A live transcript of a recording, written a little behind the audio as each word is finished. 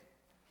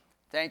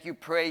Thank you,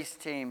 praise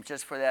team,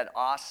 just for that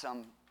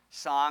awesome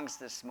songs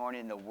this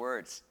morning, the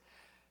words.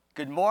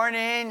 Good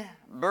morning,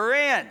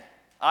 Berean.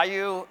 Are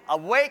you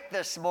awake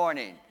this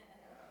morning?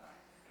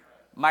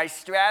 My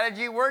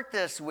strategy worked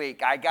this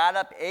week. I got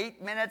up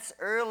 8 minutes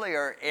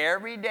earlier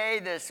every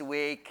day this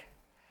week.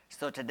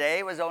 So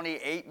today was only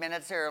 8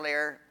 minutes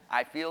earlier.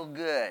 I feel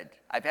good.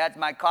 I've had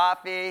my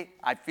coffee.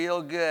 I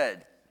feel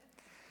good.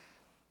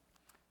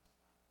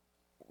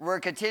 We're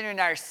continuing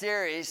our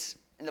series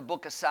in the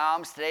book of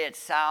Psalms. Today it's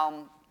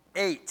Psalm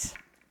 8.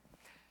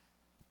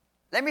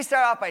 Let me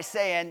start off by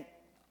saying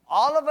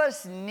all of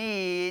us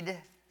need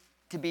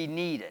to be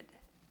needed.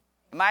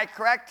 Am I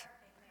correct?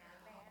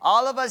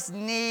 All of us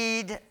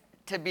need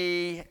to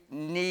be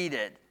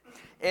needed.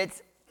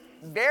 It's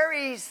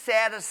very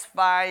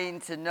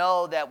satisfying to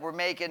know that we're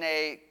making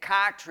a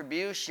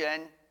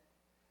contribution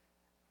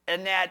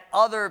and that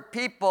other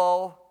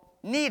people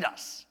need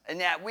us and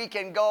that we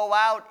can go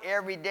out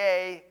every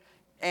day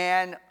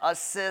and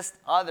assist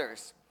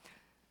others.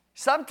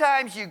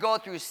 Sometimes you go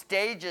through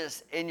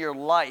stages in your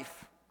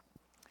life,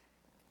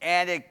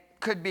 and it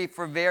could be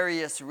for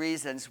various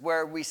reasons,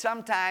 where we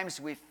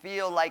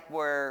feel like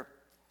we're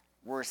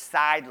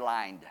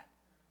sidelined.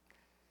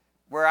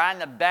 We're on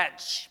the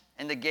bench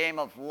in the game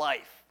of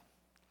life,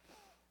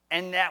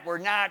 and that we're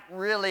not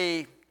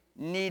really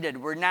needed.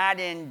 We're not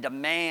in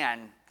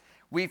demand.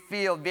 We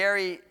feel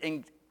very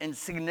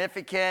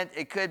insignificant.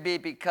 It could be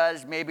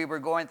because maybe we're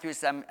going through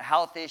some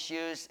health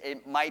issues.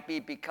 It might be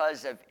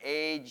because of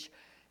age.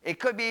 It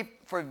could be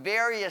for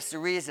various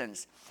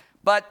reasons.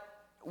 But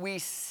we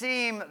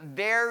seem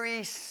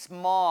very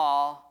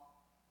small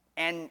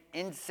and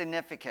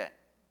insignificant.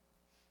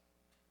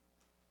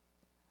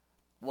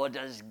 Well,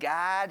 does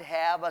God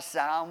have a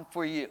psalm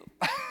for you?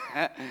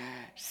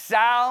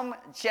 Psalm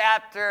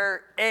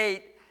chapter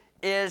 8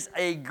 is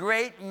a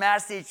great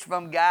message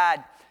from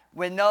God.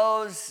 When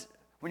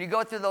you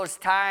go through those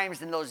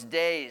times and those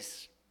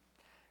days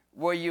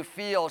where you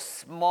feel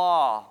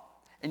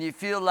small and you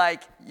feel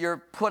like you're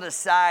put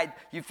aside,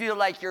 you feel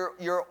like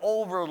you're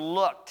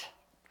overlooked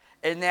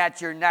and that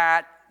you're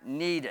not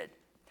needed.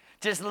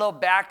 Just a little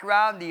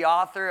background, the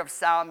author of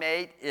Psalm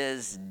 8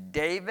 is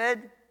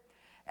David,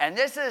 and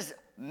this is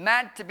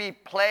meant to be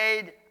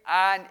played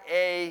on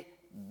a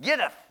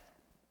gittith.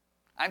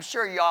 I'm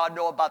sure you all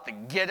know about the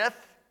gittith.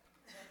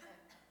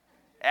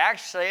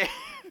 Actually,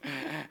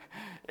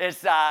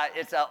 it's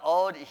an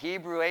old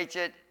Hebrew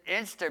ancient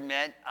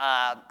instrument.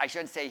 I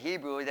shouldn't say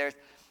Hebrew. There's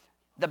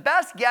the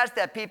best guess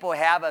that people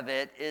have of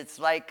it. It's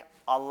like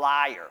a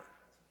lyre.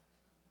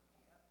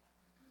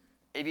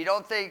 If you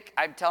don't think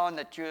I'm telling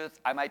the truth,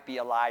 I might be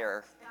a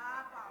liar.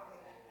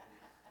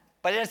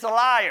 But it's a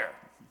lyre.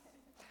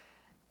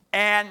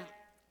 And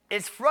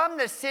it's from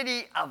the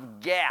city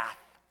of Gath.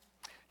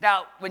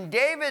 Now, when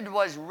David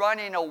was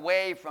running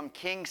away from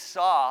King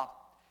Saul,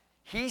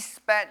 he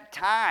spent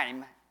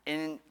time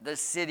in the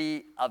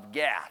city of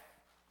Gath.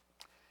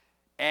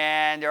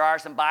 And there are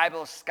some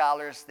Bible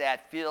scholars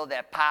that feel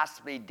that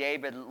possibly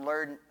David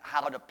learned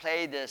how to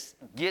play this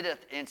gittith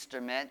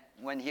instrument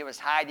when he was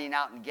hiding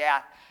out in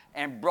Gath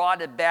and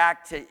brought it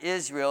back to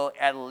Israel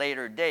at a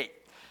later date.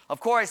 Of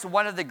course,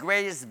 one of the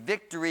greatest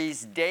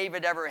victories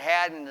David ever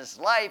had in his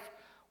life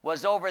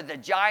was over the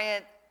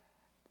giant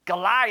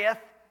Goliath,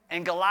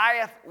 and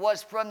Goliath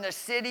was from the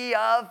city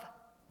of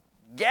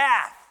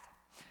Gath.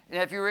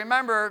 And if you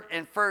remember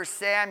in 1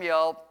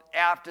 Samuel,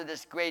 after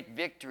this great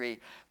victory,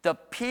 the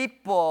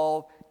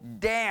people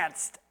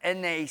danced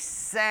and they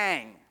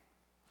sang.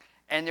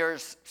 And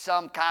there's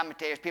some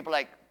commentators, people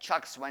like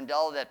Chuck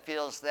Swindoll, that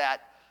feels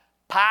that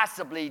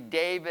possibly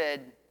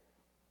David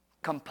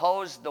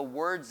composed the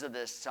words of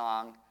this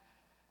song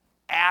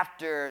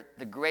after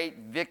the great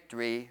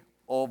victory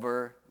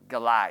over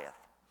Goliath.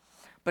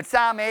 But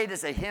Psalm 8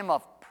 is a hymn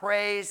of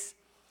praise.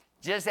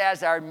 Just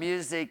as our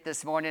music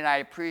this morning, I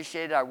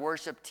appreciate our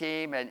worship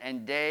team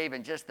and Dave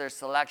and just their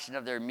selection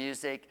of their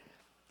music.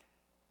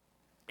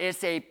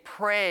 It's a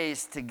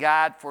praise to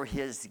God for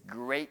his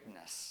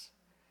greatness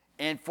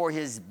and for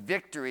his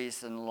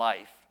victories in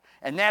life.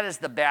 And that is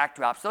the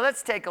backdrop. So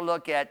let's take a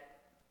look at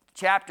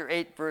chapter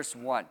 8, verse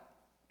 1.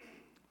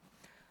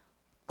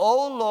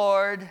 O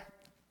Lord,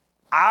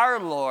 our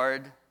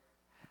Lord,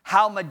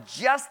 how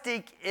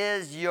majestic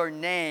is your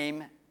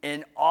name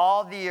in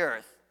all the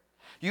earth.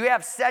 You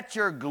have set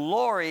your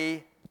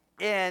glory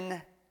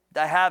in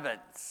the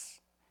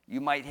heavens.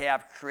 You might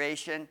have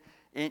creation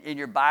in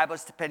your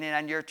Bibles, depending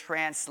on your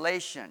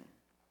translation.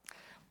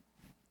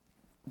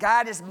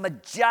 God is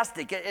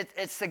majestic.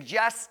 It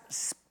suggests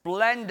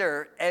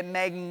splendor and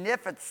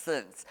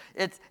magnificence.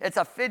 It's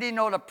a fitting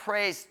note of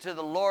praise to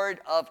the Lord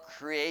of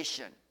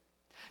creation.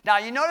 Now,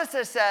 you notice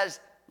it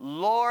says,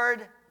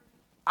 Lord,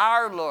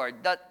 our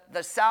Lord.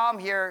 The psalm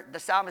here, the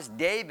psalmist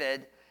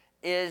David,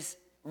 is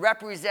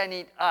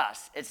representing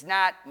us. It's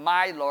not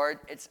my Lord,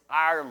 it's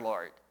our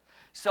Lord.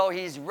 So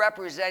he's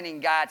representing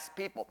God's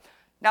people.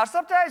 Now,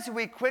 sometimes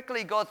we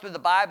quickly go through the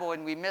Bible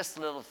and we miss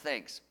little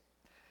things.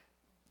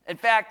 In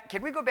fact,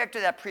 can we go back to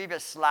that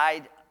previous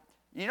slide?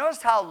 You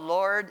notice how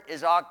Lord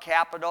is all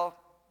capital?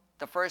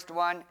 the first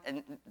one,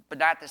 but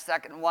not the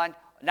second one.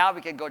 Now we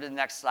can go to the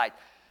next slide.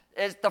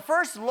 The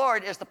first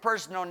Lord is the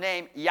personal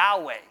name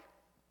Yahweh.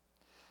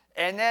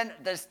 And then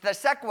the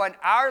second one,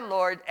 our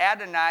Lord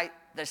Adonai,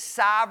 the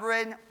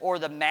sovereign or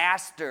the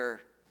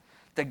master,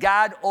 the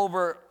God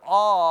over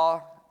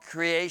all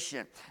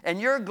creation.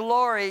 And your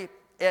glory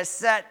is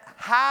set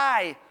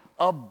high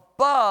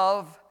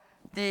above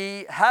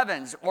the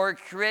heavens or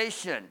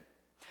creation.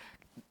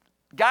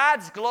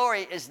 God's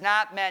glory is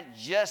not meant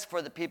just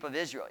for the people of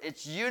Israel.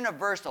 It's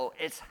universal.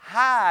 It's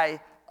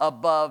high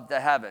above the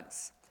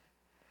heavens.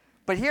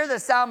 But here the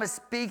psalmist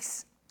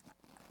speaks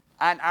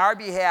on our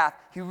behalf.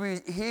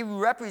 He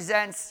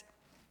represents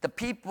the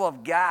people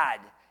of God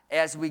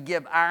as we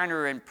give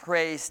honor and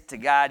praise to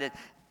God, and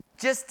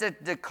just to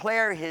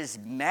declare his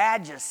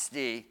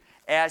majesty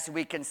as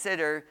we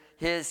consider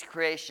his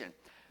creation.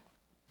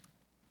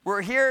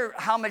 We're here,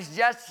 how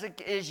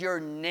majestic is your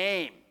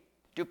name?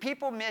 Do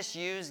people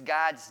misuse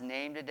God's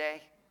name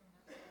today?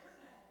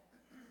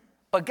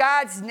 But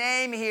God's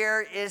name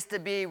here is to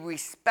be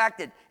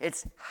respected.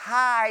 It's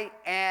high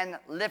and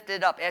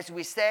lifted up. As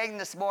we sang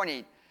this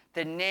morning,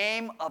 the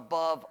name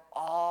above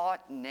all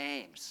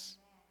names.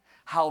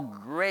 How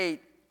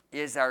great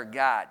is our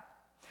God.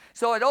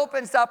 So it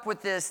opens up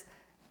with this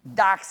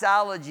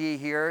doxology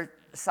here,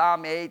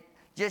 Psalm 8,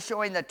 just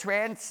showing the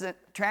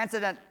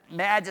transcendent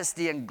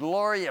majesty and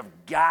glory of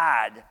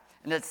God.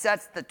 And it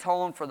sets the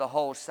tone for the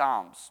whole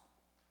Psalms.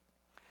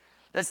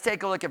 Let's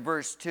take a look at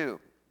verse 2.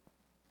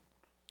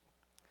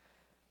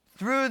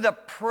 Through the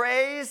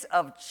praise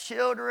of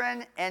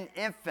children and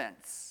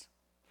infants,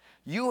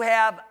 you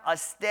have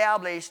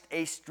established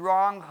a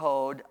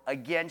stronghold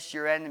against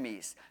your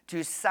enemies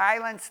to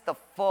silence the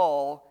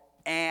foe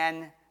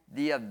and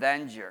the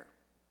avenger.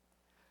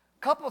 A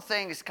couple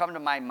things come to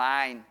my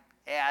mind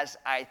as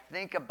I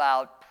think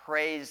about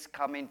praise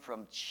coming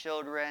from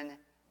children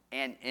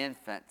and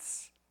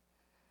infants.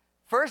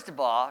 First of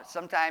all,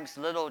 sometimes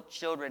little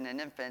children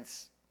and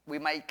infants, we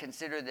might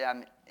consider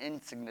them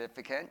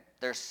insignificant.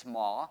 They're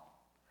small.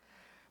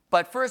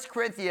 But 1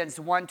 Corinthians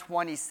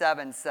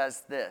 1:27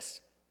 says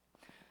this,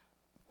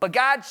 but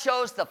God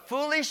chose the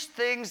foolish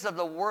things of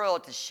the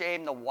world to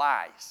shame the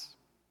wise.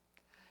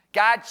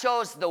 God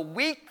chose the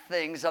weak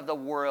things of the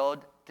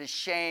world to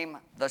shame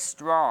the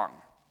strong.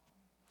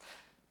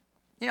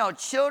 You know,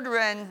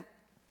 children,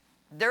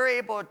 they're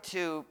able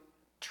to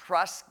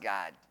trust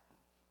God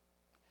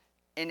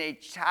in a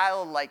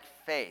childlike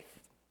faith.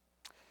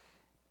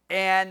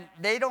 And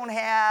they don't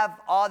have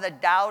all the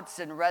doubts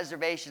and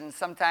reservations.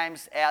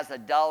 Sometimes as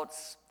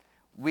adults,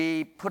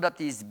 we put up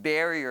these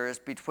barriers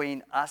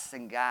between us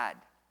and God.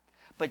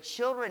 But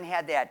children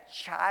had that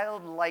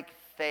childlike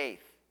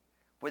faith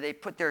where they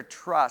put their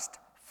trust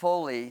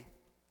fully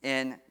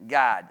in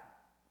God.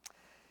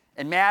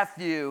 In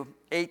Matthew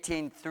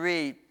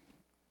 18:3,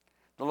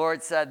 the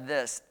Lord said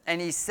this, and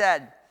he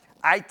said,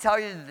 I tell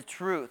you the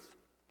truth,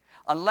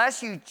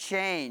 unless you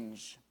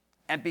change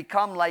and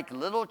become like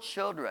little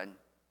children,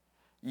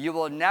 you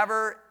will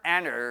never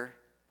enter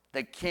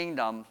the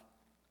kingdom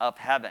of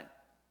heaven.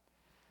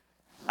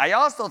 I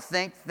also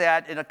think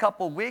that in a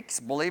couple weeks,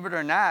 believe it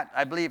or not,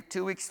 I believe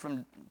 2 weeks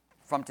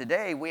from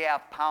today, we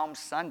have Palm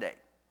Sunday.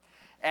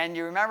 And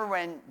you remember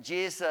when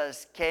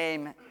Jesus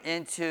came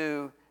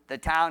into the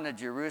town of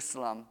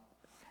Jerusalem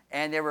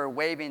and they were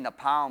waving the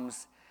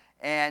palms,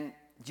 and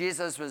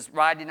Jesus was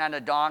riding on a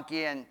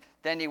donkey, and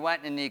then he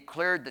went and he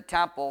cleared the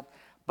temple.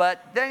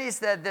 But then he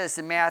said this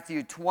in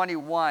Matthew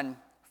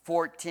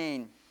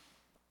 21:14.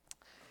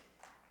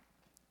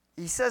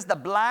 He says, the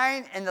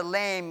blind and the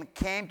lame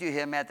came to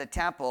him at the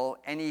temple,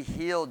 and he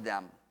healed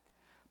them.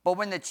 But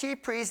when the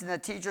chief priests and the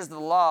teachers of the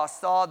law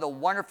saw the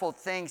wonderful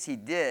things he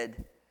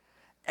did,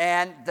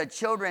 and the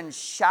children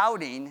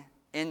shouting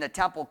in the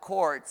temple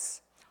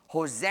courts,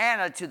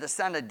 Hosanna to the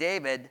Son of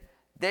David,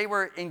 they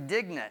were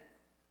indignant.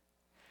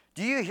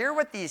 Do you hear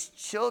what these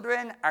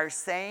children are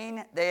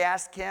saying? They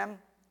asked him.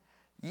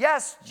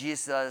 Yes,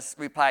 Jesus,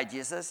 replied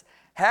Jesus.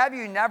 Have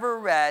you never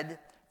read,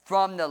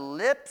 from the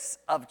lips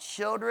of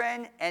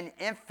children and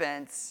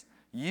infants,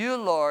 you,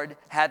 Lord,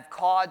 have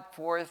called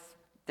forth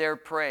their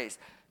praise.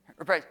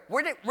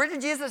 Where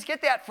did Jesus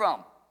get that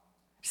from?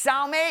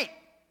 Psalm 8.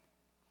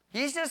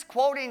 He's just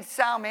quoting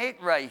Psalm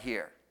 8 right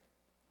here.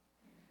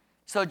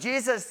 So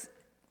Jesus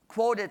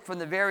quoted from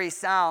the very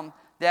psalm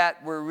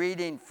that we're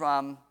reading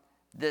from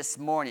this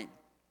morning.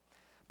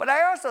 But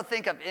I also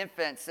think of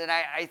infants, and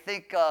I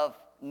think of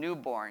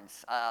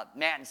newborns.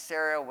 Matt and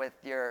Sarah with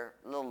your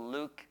little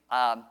Luke.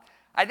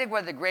 I think one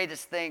of the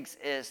greatest things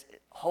is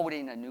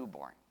holding a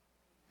newborn.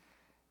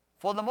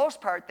 For the most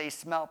part, they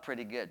smell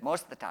pretty good,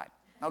 most of the time.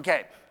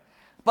 Okay.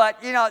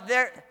 But, you know,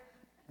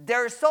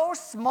 they're so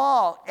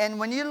small, and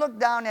when you look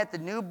down at the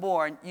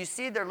newborn, you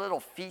see their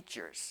little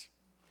features.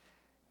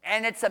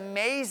 And it's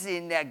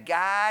amazing that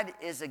God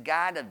is a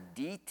God of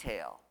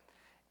detail.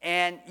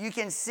 And you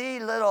can see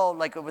little,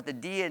 like with the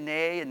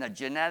DNA and the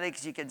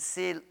genetics, you can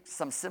see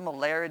some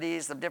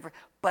similarities of different,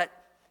 but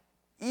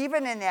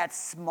even in that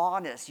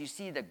smallness, you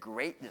see the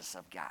greatness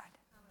of God.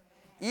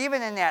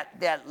 even in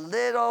that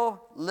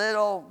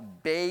little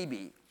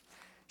baby.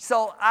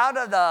 So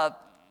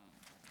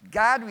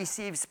God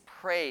receives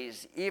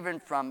praise even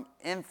from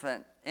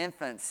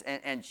infants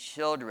and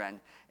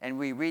children, and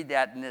we read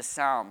that in this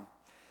psalm.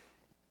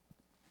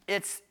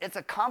 It's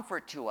a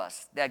comfort to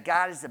us that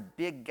God is a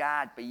big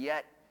God, but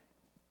yet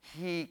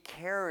he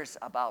cares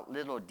about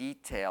little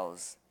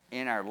details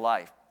in our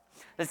life.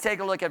 Let's take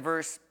a look at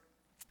verse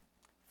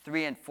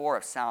 3 and 4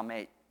 of Psalm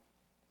 8.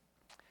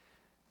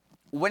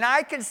 When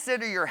I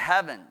consider your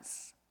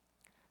heavens,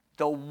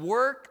 the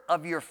work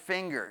of your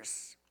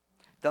fingers,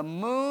 the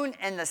moon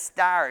and the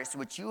stars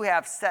which you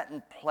have set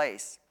in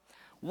place,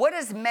 what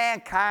is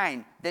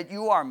mankind that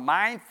you are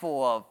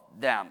mindful of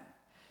them?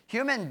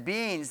 Human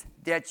beings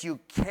that you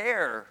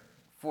care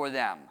for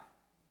them.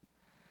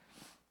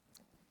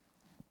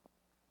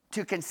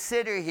 To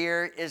consider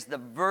here is the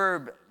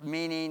verb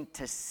meaning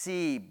to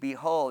see,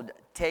 behold,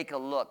 take a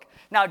look.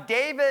 Now,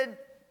 David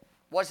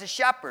was a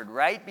shepherd,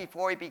 right,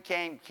 before he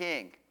became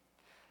king.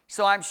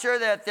 So I'm sure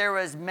that there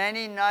was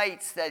many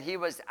nights that he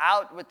was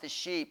out with the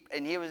sheep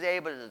and he was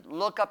able to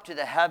look up to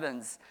the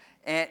heavens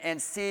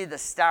and see the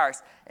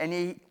stars. And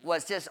he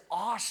was just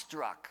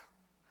awestruck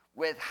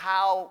with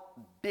how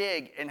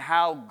big and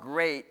how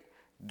great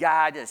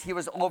God is. He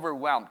was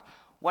overwhelmed.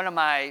 One of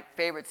my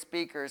favorite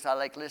speakers I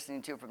like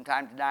listening to from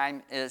time to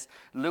time is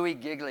Louis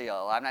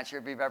Giglio. I'm not sure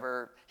if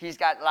he's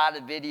got a lot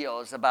of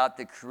videos about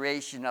the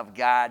creation of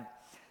God.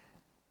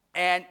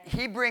 And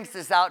he brings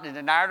this out in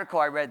an article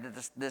I read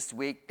this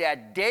week,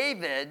 that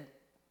David,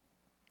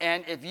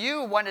 and if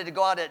you wanted to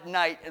go out at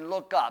night and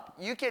look up,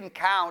 you can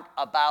count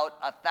about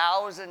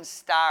 1,000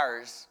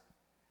 stars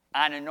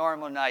on a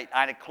normal night,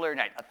 on a clear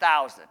night,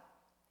 1,000.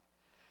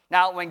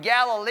 Now, when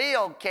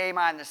Galileo came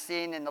on the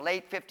scene in the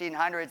late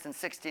 1500s and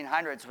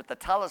 1600s with the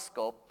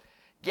telescope,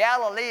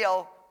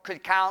 Galileo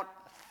could count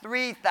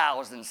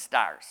 3,000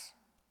 stars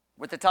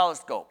with the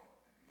telescope.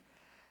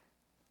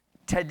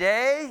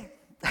 Today,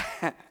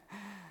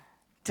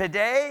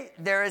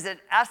 there is an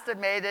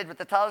estimated, with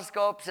the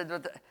telescopes,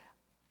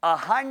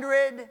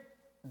 100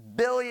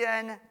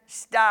 billion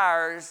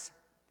stars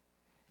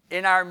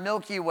in our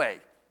Milky Way,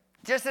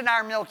 just in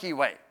our Milky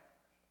Way.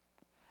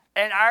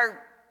 And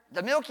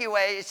the Milky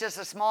Way is just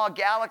a small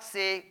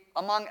galaxy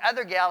among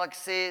other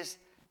galaxies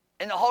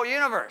in the whole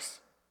universe.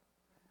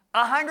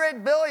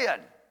 100 billion.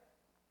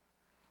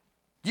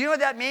 Do you know what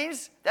that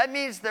means? That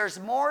means there's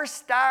more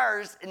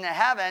stars in the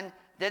heaven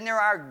than there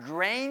are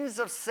grains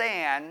of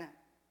sand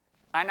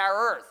on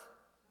our earth.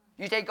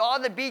 You take all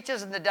the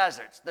beaches and the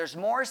deserts, there's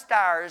more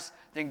stars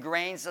than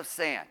grains of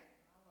sand.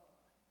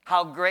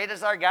 How great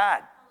is our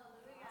God?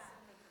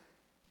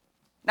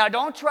 Now,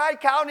 don't try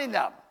counting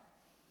them.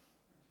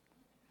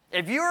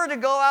 If you were to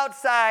go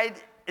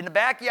outside in the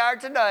backyard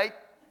tonight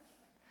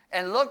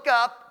and look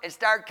up and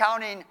start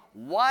counting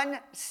 1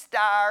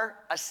 star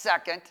a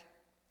second,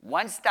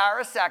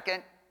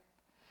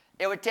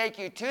 it would take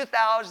you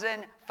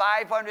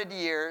 2,500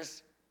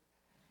 years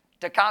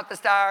to count the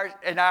stars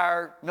in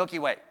our Milky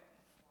Way.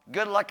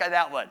 Good luck on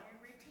that one.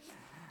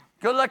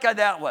 Good luck on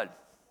that one.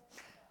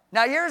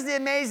 Now, here's the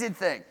amazing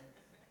thing.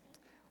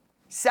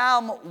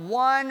 Psalm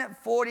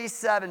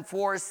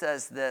 147:4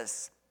 says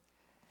this: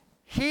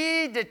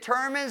 He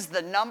determines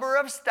the number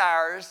of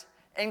stars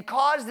and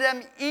calls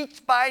them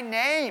each by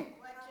name.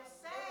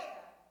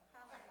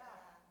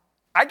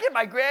 I get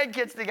my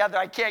grandkids together,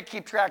 I can't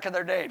keep track of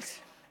their names.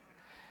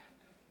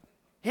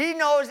 He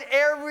knows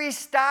every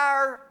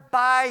star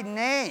by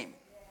name.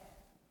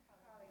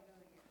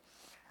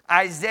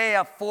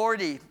 Isaiah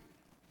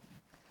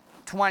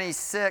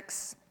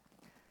 40:26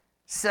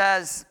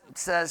 says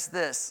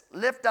this: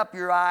 Lift up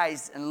your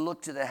eyes and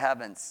look to the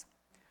heavens.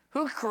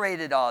 Who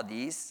created all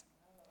these?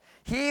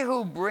 He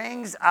who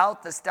brings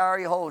out the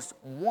starry host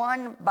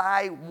one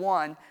by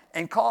one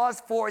and calls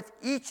forth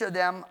each of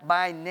them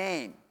by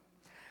name.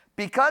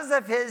 Because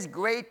of his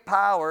great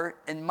power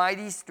and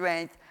mighty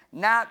strength,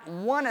 not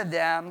one of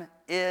them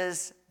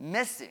is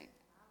missing.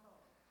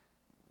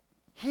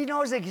 He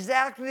knows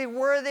exactly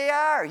where they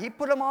are. He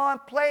put them all in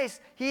place.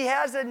 He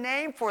has a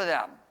name for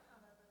them.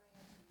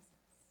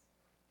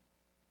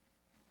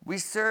 We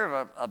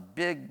serve a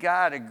big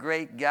God, a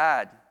great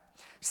God.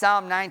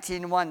 Psalm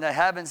 19:1, the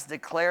heavens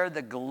declare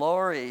the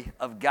glory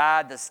of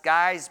God. The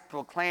skies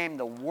proclaim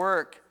the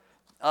work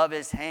of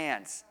his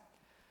hands.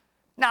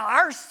 Now,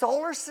 our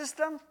solar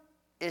system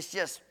is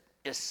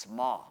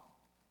small.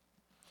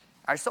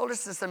 Our solar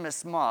system is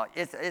small.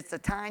 It's a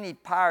tiny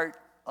part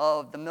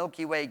of the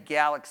Milky Way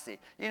galaxy.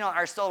 You know,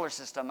 our solar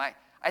system, I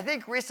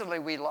think recently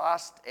we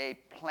lost a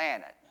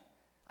planet.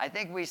 I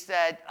think we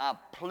said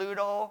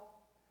Pluto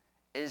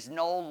is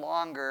no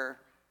longer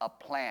a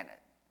planet.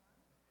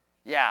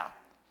 Yeah,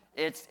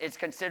 it's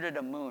considered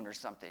a moon or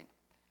something.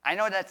 I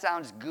know that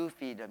sounds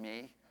goofy to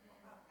me.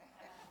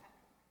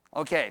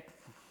 Okay.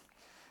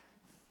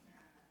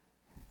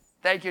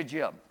 Thank you,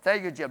 Jim. A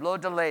little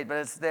delayed, but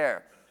it's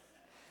there.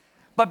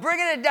 But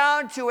bringing it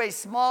down to a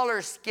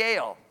smaller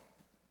scale,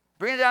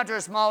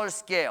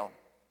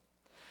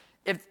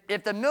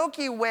 if the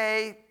Milky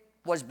Way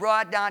was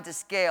brought down to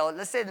scale,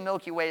 let's say the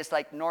Milky Way is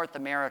like North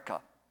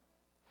America.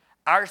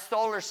 Our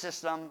solar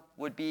system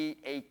would be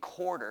a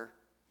quarter,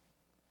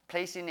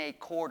 placing a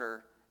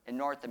quarter in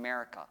North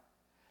America.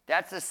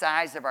 That's the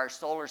size of our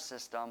solar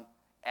system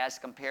as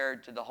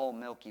compared to the whole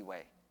Milky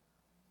Way.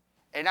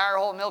 And our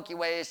whole Milky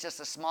Way is just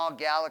a small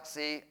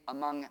galaxy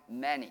among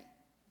many.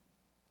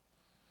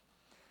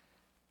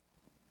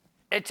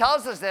 It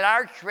tells us that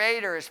our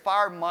Creator is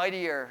far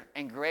mightier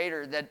and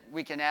greater than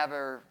we can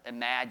ever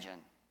imagine.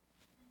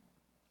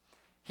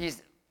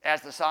 He's,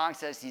 as the song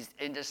says, he's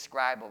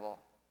indescribable,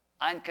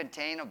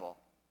 uncontainable.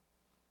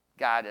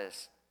 God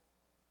is.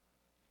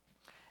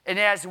 And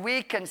as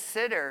we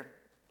consider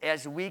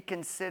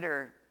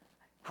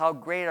how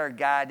great our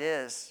God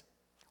is,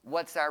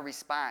 what's our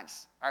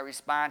response? Our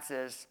response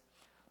is,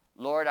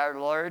 Lord, our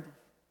Lord,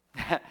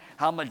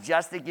 how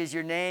majestic is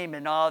your name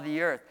in all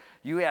the earth.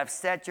 You have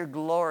set your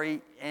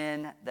glory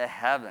in the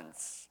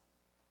heavens.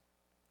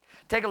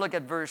 Take a look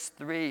at verse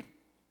 3,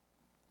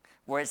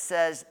 where it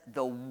says,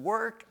 the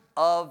work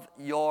of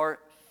your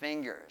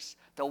fingers.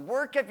 The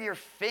work of your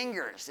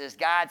fingers is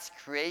God's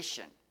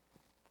creation.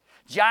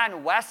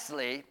 John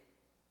Wesley,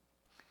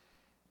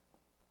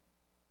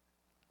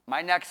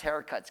 my next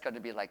haircut's going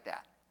to be like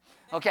that.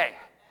 Okay.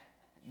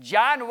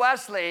 John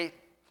Wesley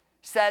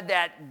said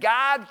that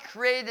God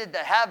created the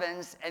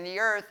heavens and the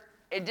earth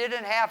and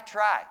didn't have to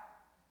try.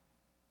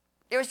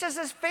 It was just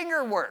his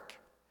finger work.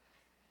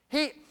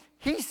 He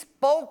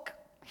spoke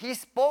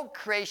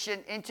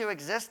creation into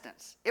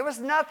existence. It was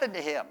nothing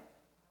to him.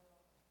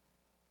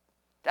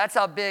 That's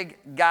how big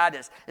God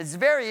is. It's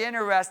very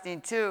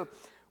interesting, too,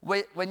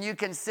 when you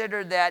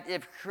consider that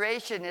if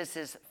creation is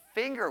his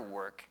finger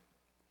work,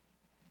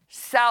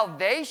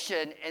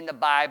 salvation in the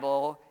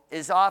Bible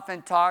is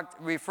often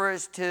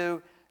refers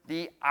to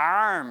the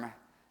arm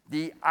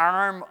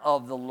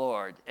of the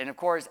Lord. And of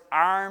course,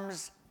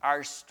 arms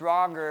are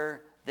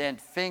stronger than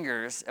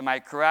fingers. Am I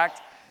correct?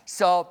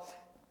 So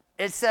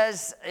it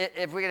says,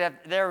 if we could have,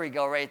 there we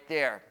go, right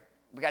there.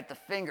 We got the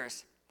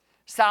fingers.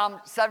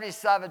 Psalm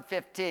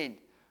 77:15.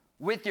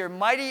 With your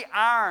mighty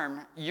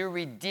arm, you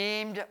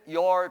redeemed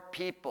your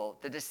people,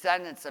 the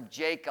descendants of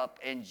Jacob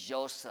and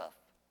Joseph.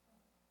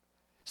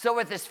 So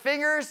with his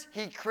fingers,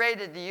 he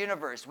created the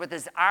universe. With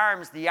his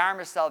arms, the arm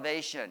of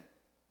salvation.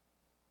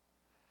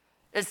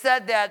 It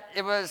said that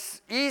it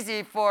was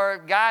easy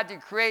for God to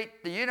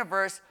create the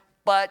universe,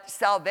 but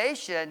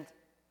salvation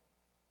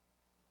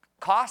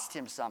cost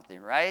him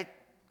something, right?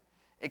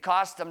 It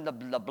cost him the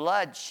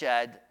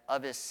bloodshed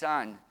of his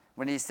son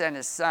when he sent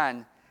his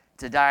son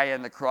to die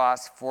on the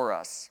cross for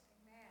us.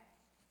 Amen.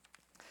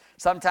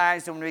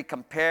 Sometimes when we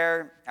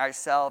compare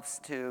ourselves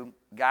to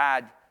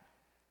God,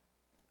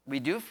 we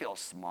do feel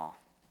small.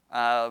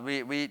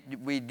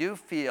 We do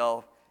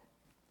feel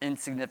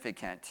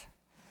insignificant.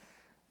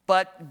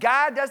 But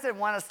God doesn't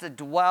want us to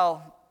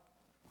dwell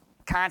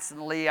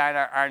constantly on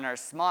our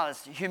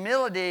smallness.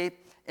 Humility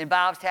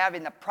involves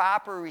having the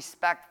proper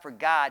respect for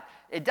God.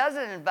 It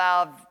doesn't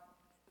involve,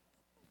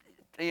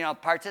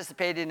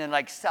 participating in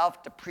like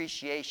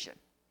self-depreciation.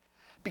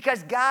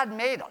 Because God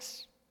made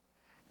us.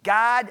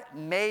 God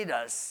made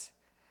us.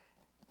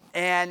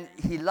 And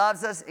he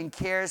loves us and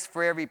cares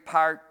for every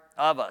part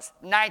of us.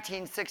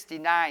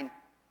 1969,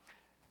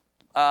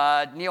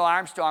 Neil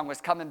Armstrong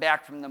was coming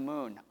back from the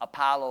moon,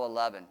 Apollo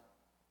 11.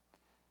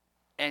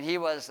 And he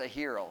was a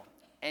hero.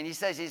 And he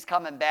says he's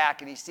coming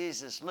back and he sees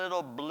this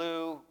little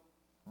blue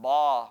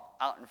ball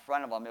out in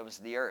front of him. It was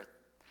the Earth.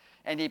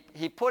 And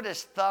he put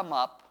his thumb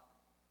up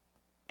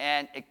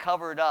and it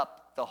covered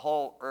up the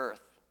whole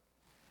Earth.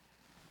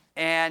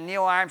 And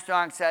Neil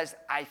Armstrong says,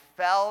 I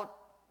felt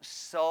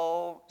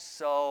so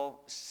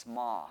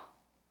small.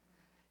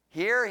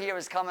 Here he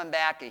was coming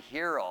back a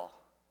hero,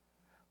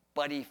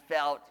 but he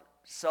felt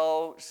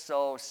so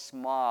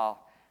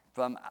small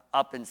from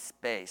up in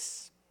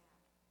space.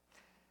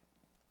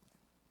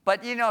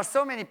 But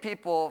so many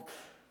people,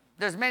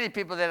 there's many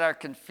people that are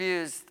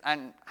confused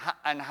on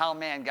how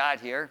man got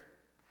here.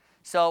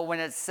 So when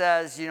it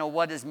says,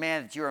 what is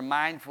man that you are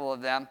mindful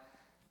of them,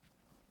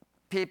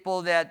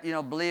 people that,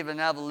 believe in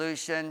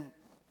evolution,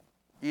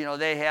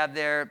 they have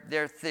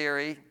their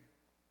theory.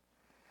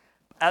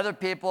 Other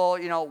people,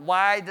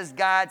 why does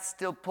God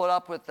still put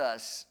up with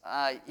us?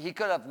 He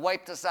could have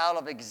wiped us out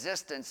of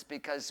existence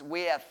because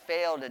we have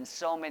failed in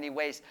so many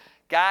ways.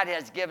 God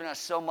has given us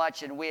so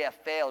much and we have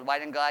failed. Why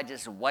didn't God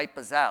just wipe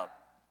us out?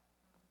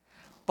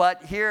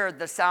 But here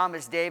the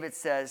psalmist David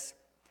says,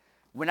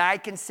 when I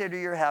consider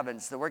your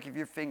heavens, the work of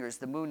your fingers,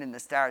 the moon and the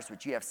stars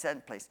which you have set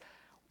in place,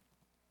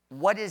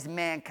 what is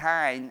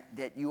mankind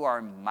that you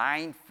are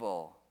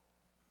mindful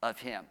of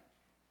him?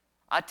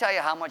 I'll tell you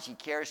how much he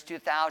cares.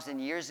 2,000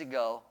 years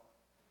ago,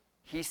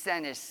 he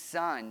sent his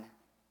son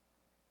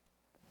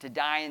to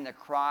die on the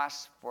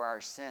cross for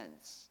our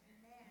sins.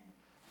 Amen.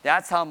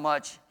 That's how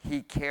much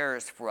he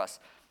cares for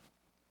us.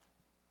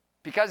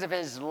 Because of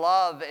his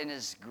love and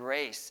his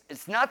grace.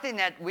 It's nothing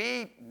that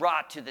we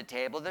brought to the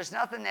table. There's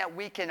nothing that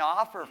we can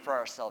offer for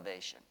our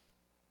salvation.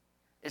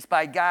 It's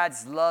by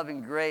God's love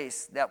and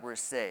grace that we're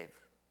saved.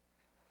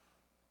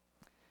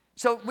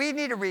 So we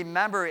need to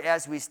remember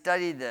as we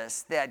study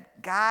this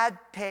that God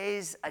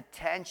pays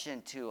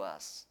attention to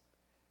us.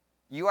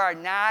 You are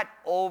not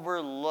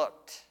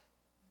overlooked.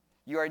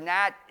 You are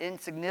not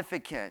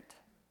insignificant.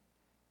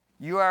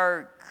 You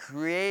are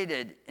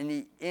created in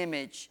the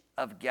image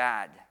of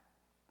God.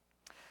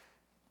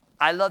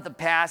 I love the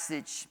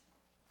passage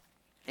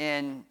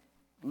in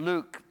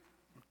Luke.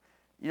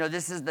 You know,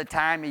 this is the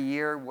time of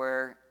year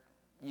where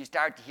you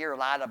start to hear a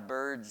lot of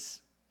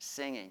birds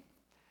singing.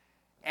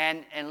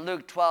 And in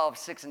Luke 12,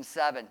 6 and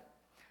 7,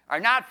 are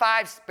not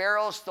 5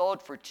 sparrows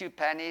sold for 2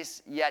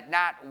 pennies, yet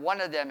not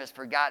one of them is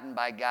forgotten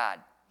by God?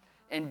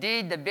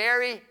 Indeed, the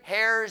very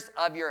hairs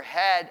of your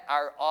head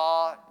are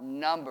all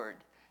numbered.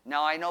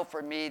 Now, I know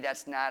for me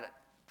that's not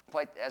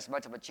quite as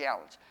much of a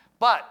challenge.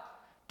 But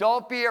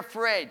don't be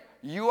afraid.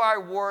 You are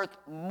worth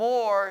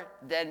more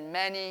than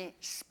many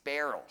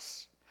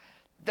sparrows.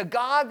 The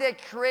God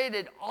that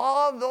created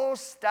all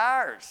those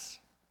stars,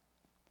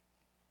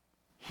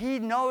 He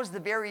knows the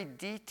very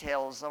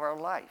details of our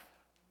life.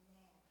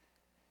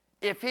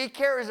 If He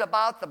cares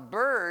about the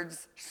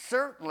birds,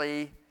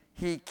 certainly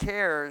He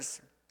cares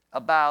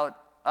about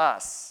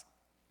us.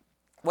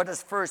 What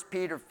does 1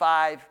 Peter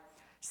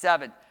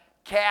 5:7?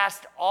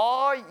 Cast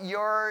all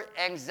your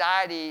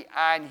anxiety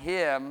on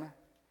Him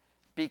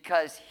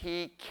because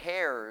He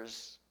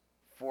cares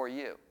for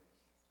you.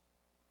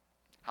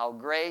 How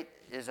great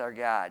is our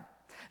God.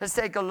 Let's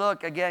take a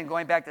look again,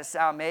 going back to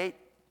Psalm 8,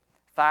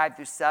 5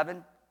 through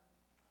 7.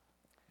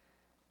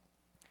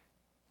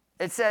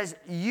 It says,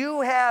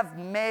 you have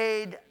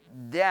made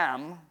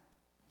them,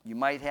 you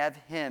might have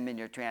him in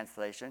your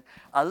translation,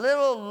 a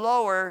little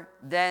lower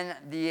than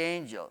the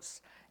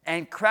angels,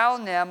 and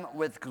crowned them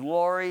with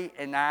glory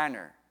and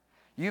honor.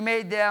 You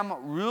made them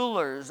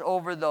rulers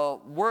over the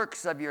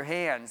works of your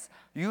hands.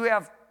 You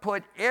have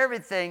put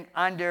everything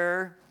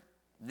under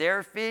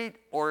their feet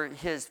or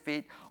his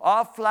feet,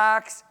 all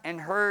flocks and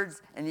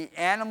herds and the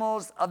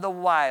animals of the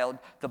wild,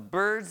 the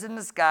birds in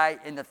the sky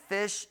and the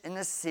fish in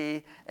the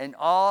sea, and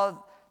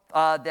all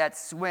that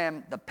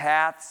swim the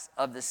paths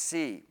of the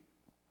sea.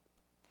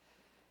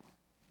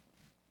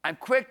 I'm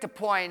quick to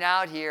point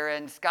out here,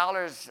 and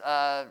scholars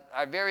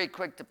are very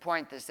quick to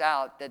point this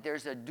out, that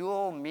there's a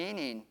dual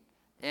meaning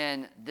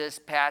in this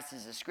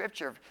passage of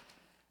Scripture.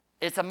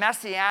 It's a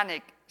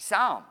messianic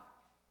psalm.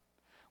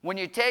 When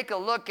you take a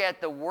look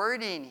at the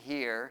wording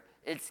here,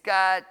 it's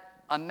got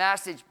a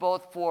message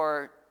both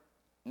for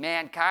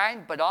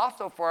mankind, but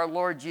also for our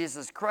Lord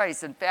Jesus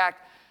Christ. In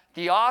fact,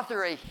 the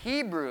author of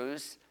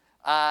Hebrews,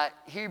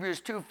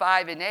 Hebrews 2,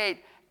 5, and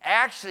 8,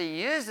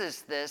 actually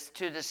uses this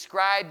to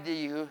describe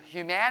the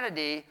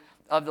humanity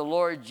of the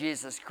Lord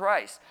Jesus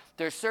Christ.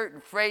 There's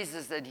certain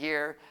phrases in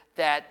here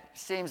that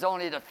seems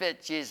only to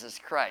fit Jesus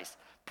Christ,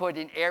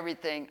 putting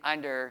everything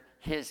under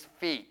his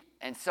feet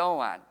and so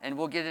on. And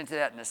we'll get into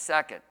that in a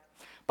second.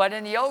 But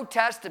in the Old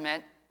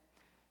Testament,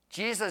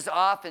 Jesus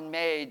often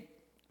made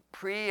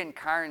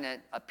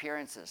pre-incarnate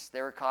appearances.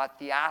 They were called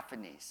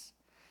theophanies.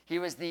 He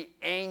was the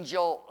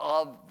angel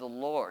of the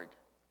Lord.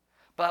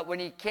 But when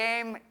he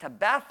came to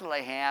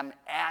Bethlehem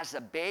as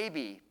a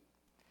baby,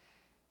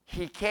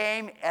 he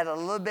came at a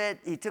little bit,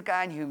 he took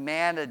on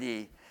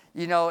humanity.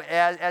 You know,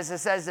 as it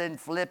says in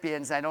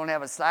Philippians, I don't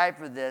have a slide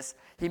for this,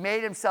 he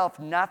made himself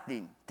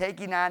nothing,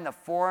 taking on the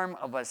form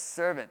of a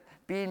servant,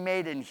 being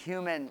made in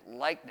human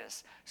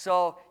likeness.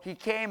 So he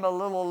came a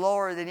little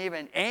lower than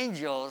even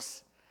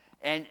angels,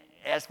 and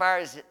as far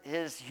as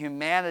his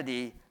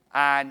humanity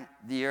on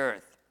the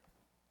earth.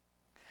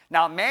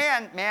 Now,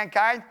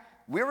 mankind,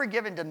 we were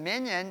given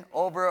dominion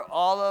over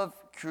all of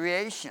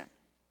creation.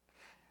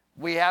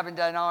 We haven't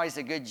done always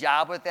a good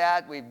job with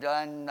that. We've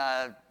done,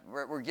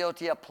 we're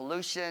guilty of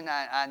pollution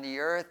on the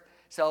earth.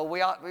 So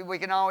we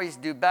can always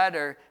do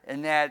better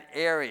in that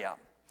area.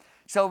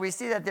 So we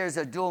see that there's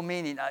a dual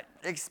meaning,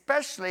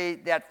 especially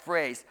that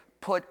phrase,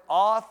 put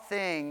all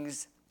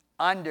things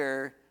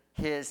under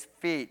his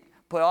feet.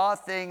 Put all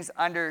things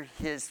under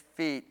his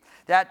feet.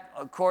 That,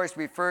 of course,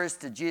 refers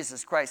to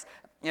Jesus Christ.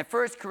 In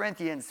 1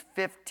 Corinthians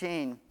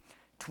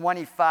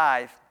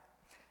 15:25,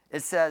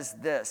 it says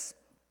this,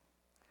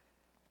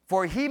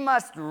 for he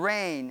must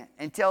reign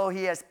until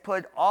he has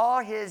put all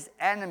his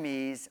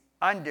enemies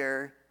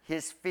under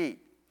his feet.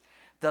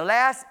 The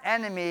last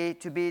enemy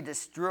to be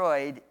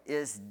destroyed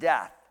is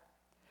death,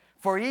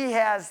 for he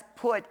has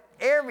put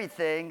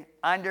everything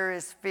under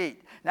his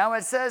feet. Now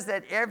it says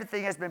that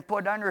everything has been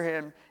put under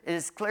him. It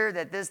is clear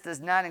that this does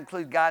not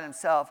include God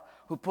himself,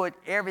 who put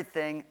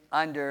everything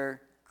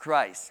under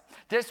Christ.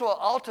 This will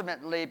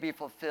ultimately be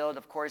fulfilled,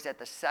 of course, at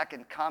the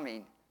second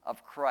coming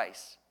of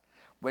Christ,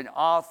 when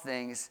all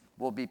things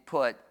will be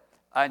put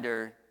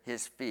under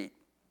his feet.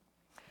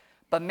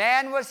 But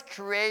man was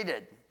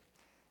created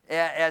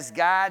as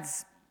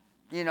God's,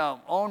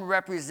 own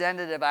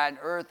representative on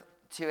earth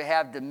to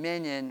have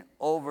dominion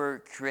over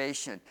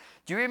creation.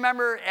 Do you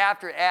remember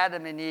after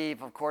Adam and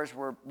Eve, of course,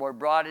 were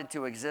brought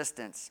into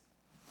existence?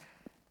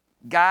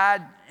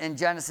 God in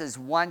Genesis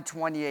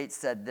 1:28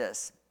 said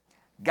this,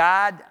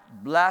 God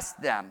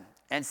blessed them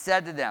and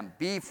said to them,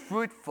 be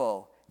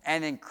fruitful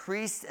and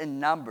increase in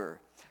number.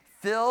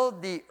 Fill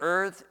the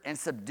earth and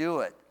subdue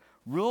it.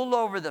 Rule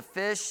over the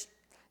fish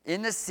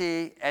in the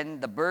sea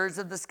and the birds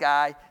of the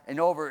sky and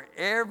over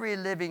every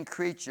living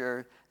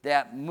creature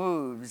that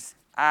moves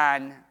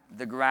on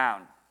the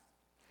ground.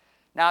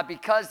 Now,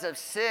 because of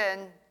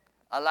sin,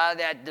 a lot of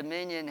that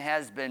dominion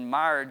has been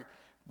marred,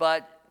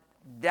 but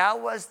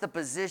that was the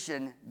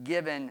position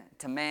given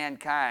to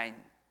mankind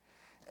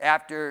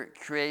after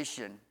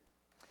creation.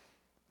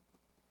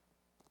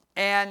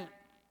 And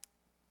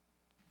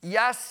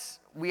yes,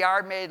 we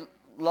are made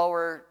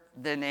lower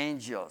than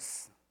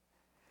angels,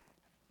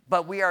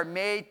 but we are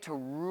made to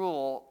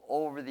rule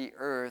over the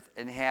earth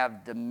and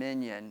have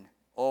dominion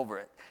over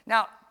it.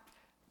 Now,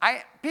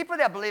 people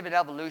that believe in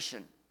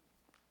evolution,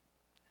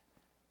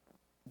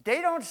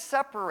 they don't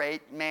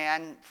separate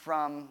man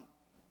from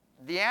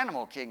the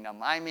animal kingdom.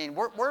 I mean,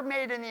 we're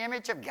made in the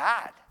image of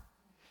God.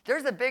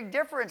 There's a big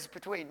difference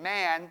between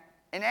man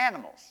and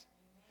animals.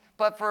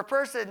 But for a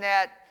person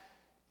that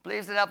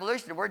believes in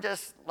evolution, we're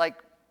just like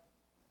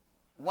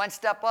one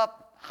step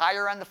up,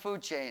 higher on the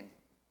food chain.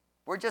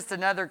 We're just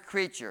another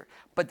creature.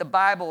 But the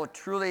Bible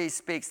truly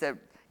speaks that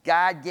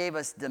God gave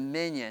us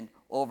dominion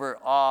over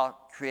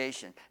all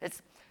creation.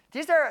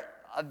 These are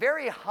a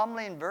very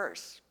humbling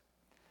verse,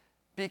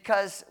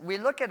 because we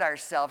look at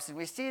ourselves and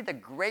we see the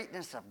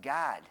greatness of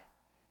God.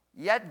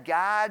 Yet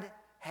God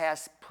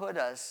has put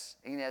us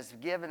and has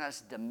given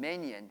us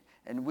dominion,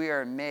 and we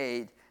are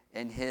made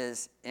in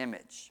his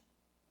image.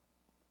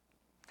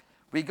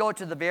 We go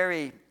to the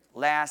very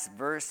last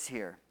verse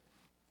here.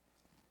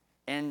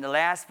 And the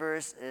last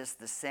verse is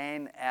the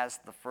same as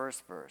the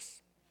first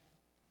verse.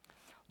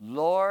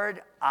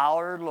 Lord,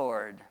 our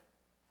Lord,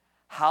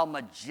 how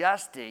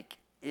majestic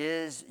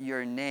is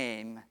your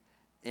name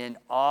in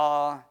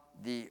all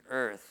the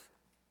earth.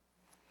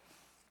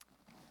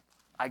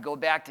 I go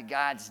back to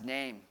God's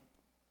name.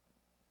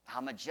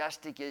 How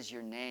majestic is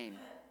your name.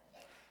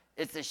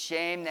 It's a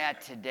shame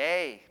that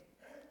today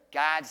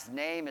God's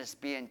name is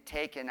being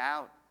taken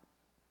out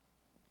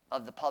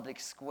of the public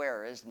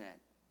square, isn't it?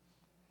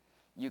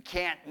 You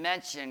can't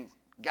mention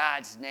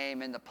God's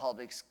name in the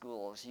public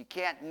schools. You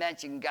can't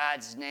mention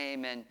God's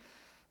name in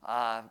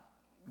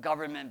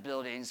government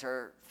buildings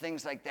or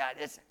things like that.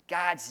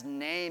 God's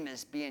name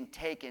is being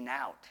taken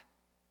out.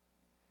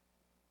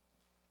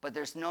 But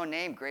there's no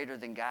name greater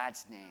than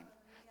God's name.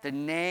 The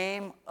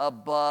name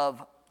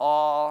above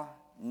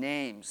all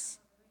names.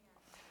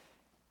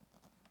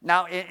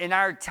 Now, in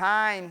our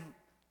time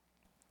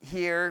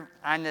here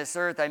on this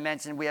earth, I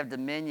mentioned we have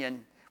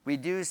dominion. We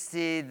do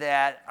see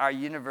that our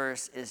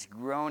universe is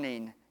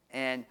groaning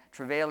and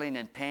travailing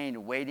in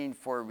pain, waiting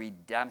for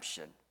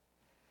redemption.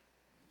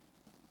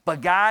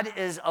 But God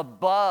is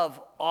above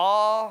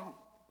all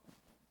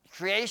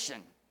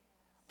creation,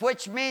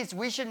 which means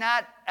we should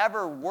not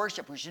ever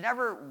worship. We should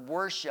never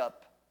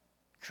worship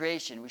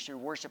creation. We should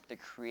worship the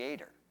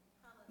Creator,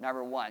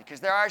 number one. Because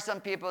there are some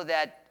people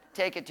that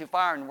take it too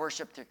far and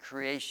worship the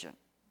creation.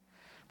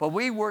 But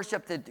we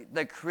worship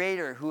the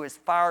Creator who is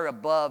far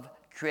above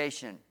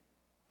creation.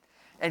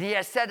 And he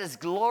has set his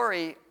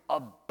glory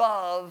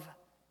above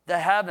the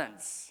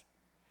heavens.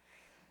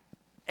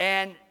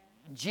 And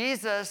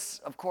Jesus,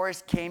 of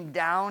course, came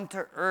down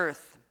to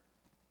earth,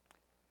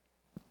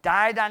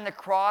 died on the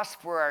cross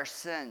for our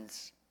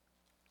sins,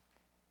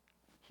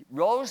 he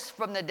rose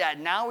from the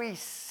dead. Now he's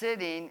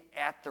sitting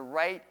at the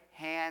right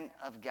hand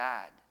of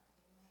God.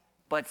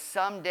 But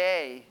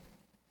someday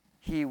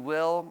he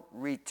will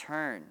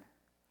return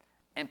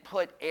and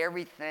put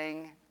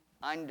everything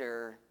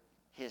under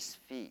his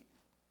feet.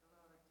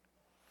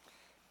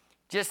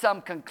 Just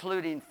some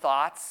concluding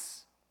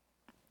thoughts.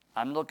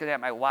 I'm looking at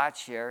my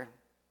watch here.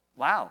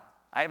 Wow,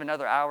 I have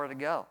another hour to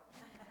go.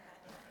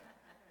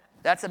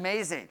 That's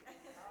amazing.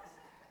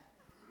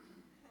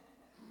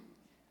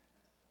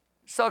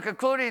 So,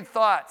 concluding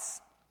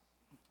thoughts.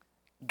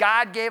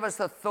 God gave us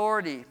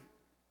authority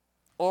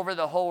over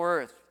the whole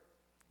earth.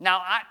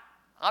 Now,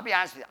 I'll be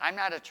honest with you, I'm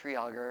not a tree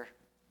hugger.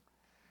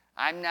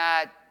 I'm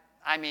not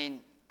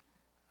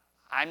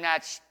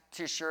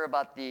too sure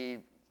about the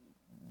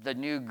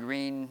new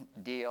Green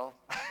Deal,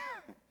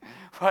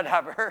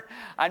 whatever.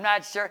 I'm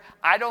not sure.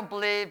 I don't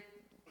believe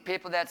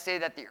people that say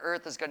that the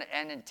earth is going to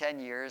end in 10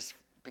 years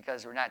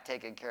because we're not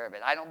taking care of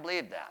it. I don't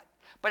believe that.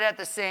 But at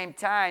the same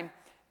time,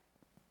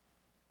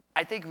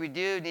 I think we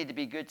do need to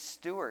be good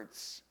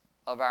stewards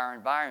of our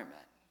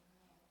environment,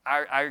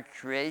 our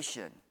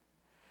creation.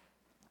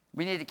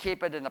 We need to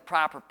keep it in the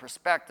proper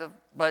perspective,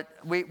 but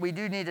we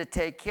do need to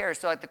take care.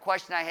 So the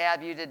question I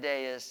have you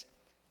today is,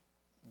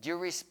 do you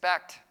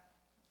respect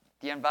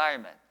the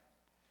environment?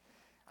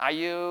 Are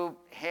you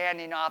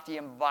handing off the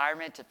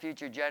environment to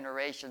future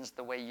generations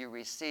the way you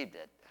received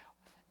it?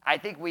 I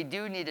think we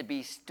do need to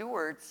be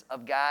stewards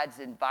of God's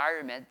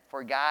environment,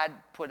 for God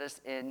put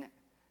us in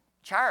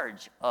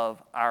charge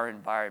of our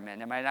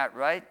environment. Am I not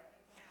right?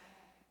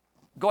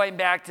 Going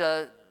back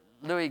to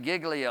Louis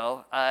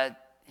Giglio,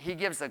 he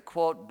gives a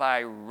quote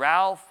by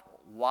Ralph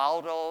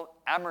Waldo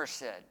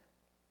Emerson.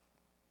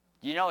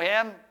 Do you know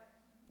him?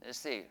 Let's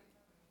see.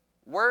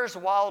 Where's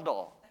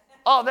Waldo?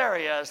 Oh, there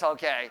he is.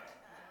 Okay.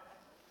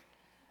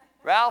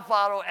 Ralph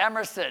Waldo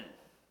Emerson.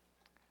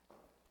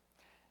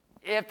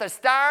 If the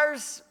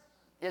stars,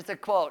 it's a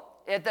quote,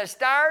 if the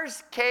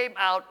stars came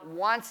out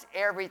once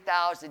every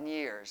 1,000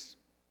 years,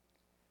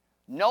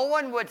 no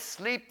one would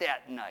sleep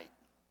that night,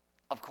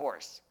 of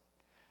course.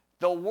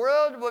 The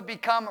world would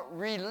become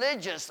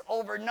religious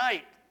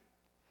overnight.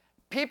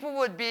 People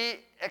would be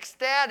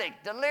ecstatic,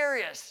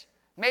 delirious,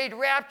 made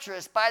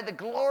rapturous by the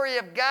glory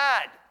of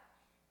God.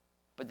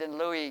 But then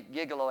Louis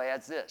Gigolo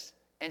adds this.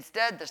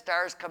 Instead, the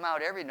stars come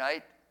out every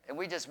night, and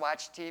we just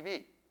watch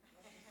TV.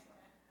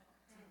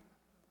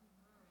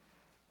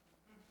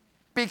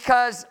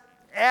 Because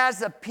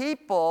as a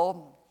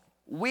people,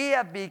 we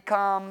have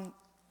become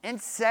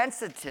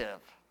insensitive.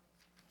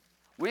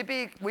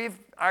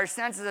 Our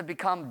senses have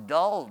become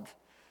dulled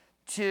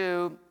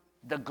to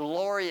the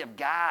glory of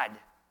God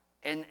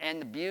and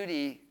the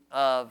beauty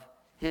of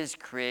his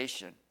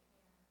creation.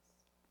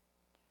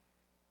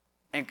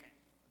 And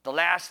the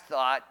last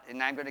thought,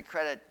 and I'm going to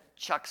credit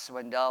Chuck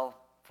Swindoll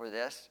for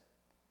this.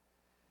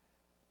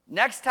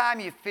 Next time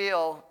you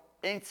feel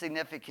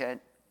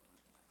insignificant,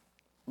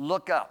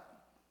 look up.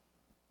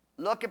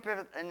 Look up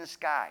in the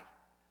sky.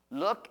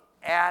 Look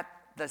at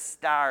the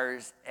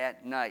stars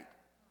at night.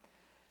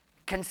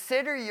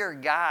 Consider your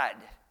God,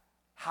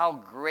 how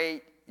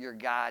great your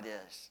God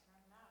is.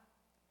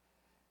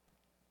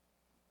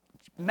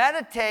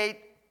 Meditate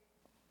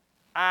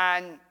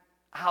on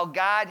how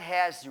God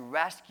has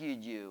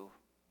rescued you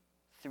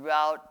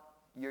throughout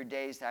your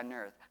days on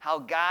earth, how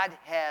God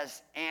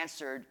has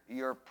answered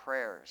your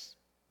prayers.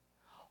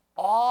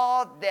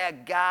 All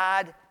that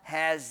God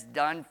has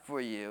done for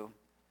you.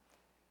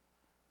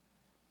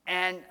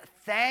 And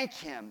thank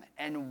him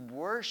and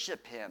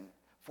worship him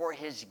for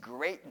his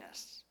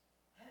greatness.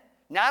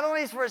 Not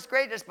only for his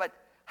greatness, but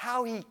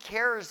how he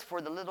cares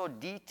for the little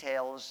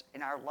details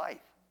in our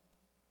life.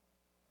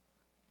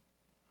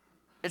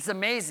 It's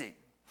amazing.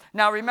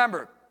 Now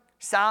remember,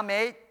 Psalm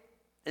 8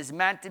 is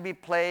meant to be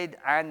played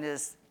on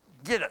this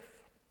gittith.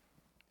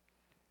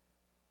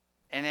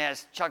 And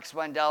as Chuck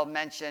Swindoll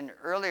mentioned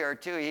earlier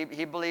too,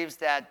 he believes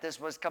that this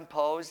was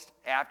composed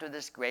after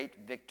this great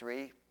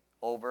victory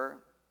over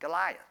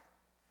Goliath.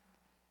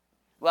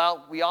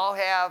 Well, we all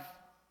have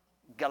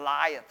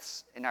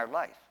Goliaths in our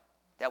life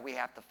that we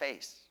have to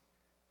face.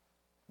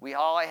 We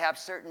all have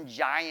certain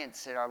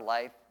giants in our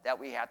life that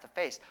we have to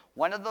face.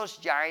 One of those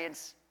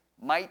giants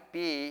might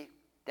be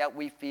that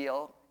we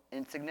feel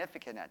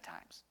insignificant at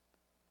times,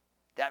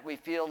 that we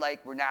feel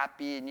like we're not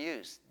being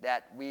used,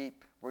 that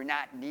we're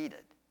not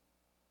needed.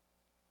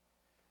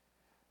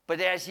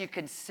 But as you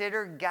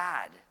consider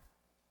God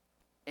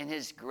in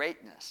his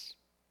greatness,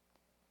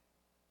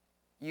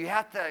 you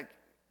have to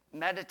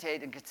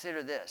meditate and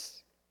consider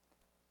this,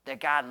 that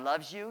God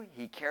loves you,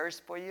 he cares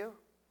for you,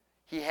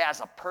 he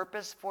has a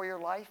purpose for your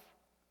life,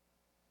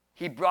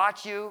 he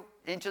brought you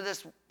into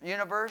this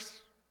universe,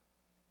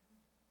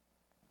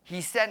 he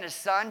sent his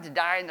son to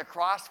die on the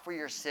cross for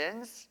your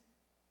sins.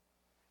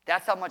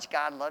 That's how much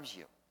God loves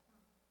you.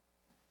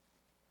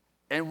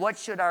 And what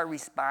should our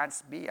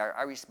response be?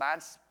 Our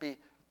response be,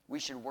 we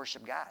should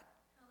worship God.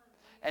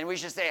 And we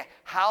should say,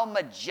 how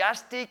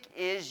majestic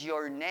is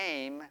your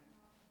name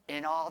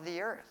in all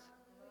the earth.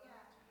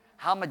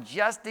 How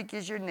majestic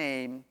is your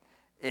name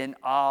in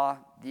all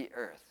the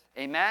earth.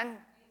 Amen?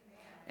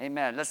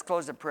 Amen. Let's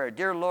close the prayer.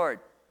 Dear Lord,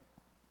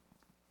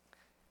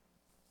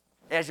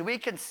 as we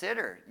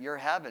consider your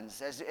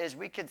heavens, as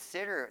we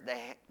consider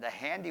the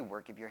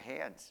handiwork of your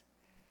hands,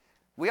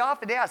 we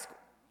often ask,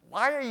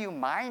 why are you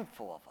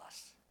mindful of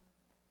us?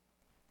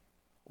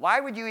 Why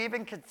would you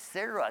even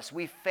consider us?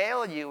 We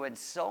fail you in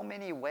so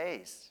many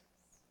ways.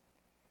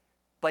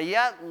 But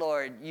yet,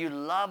 Lord, you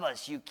love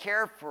us. You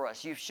care for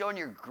us. You've shown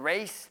your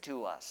grace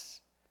to us.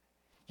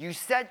 You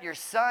sent your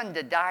son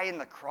to die on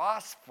the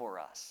cross for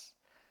us.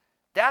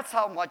 That's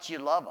how much you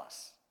love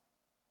us.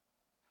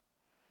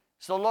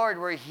 So, Lord,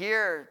 we're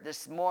here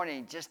this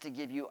morning just to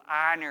give you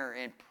honor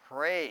and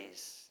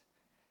praise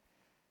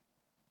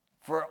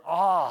for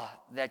all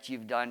that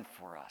you've done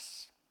for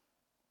us.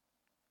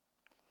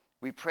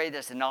 We pray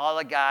this, and all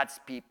of God's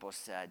people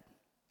said,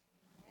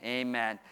 amen.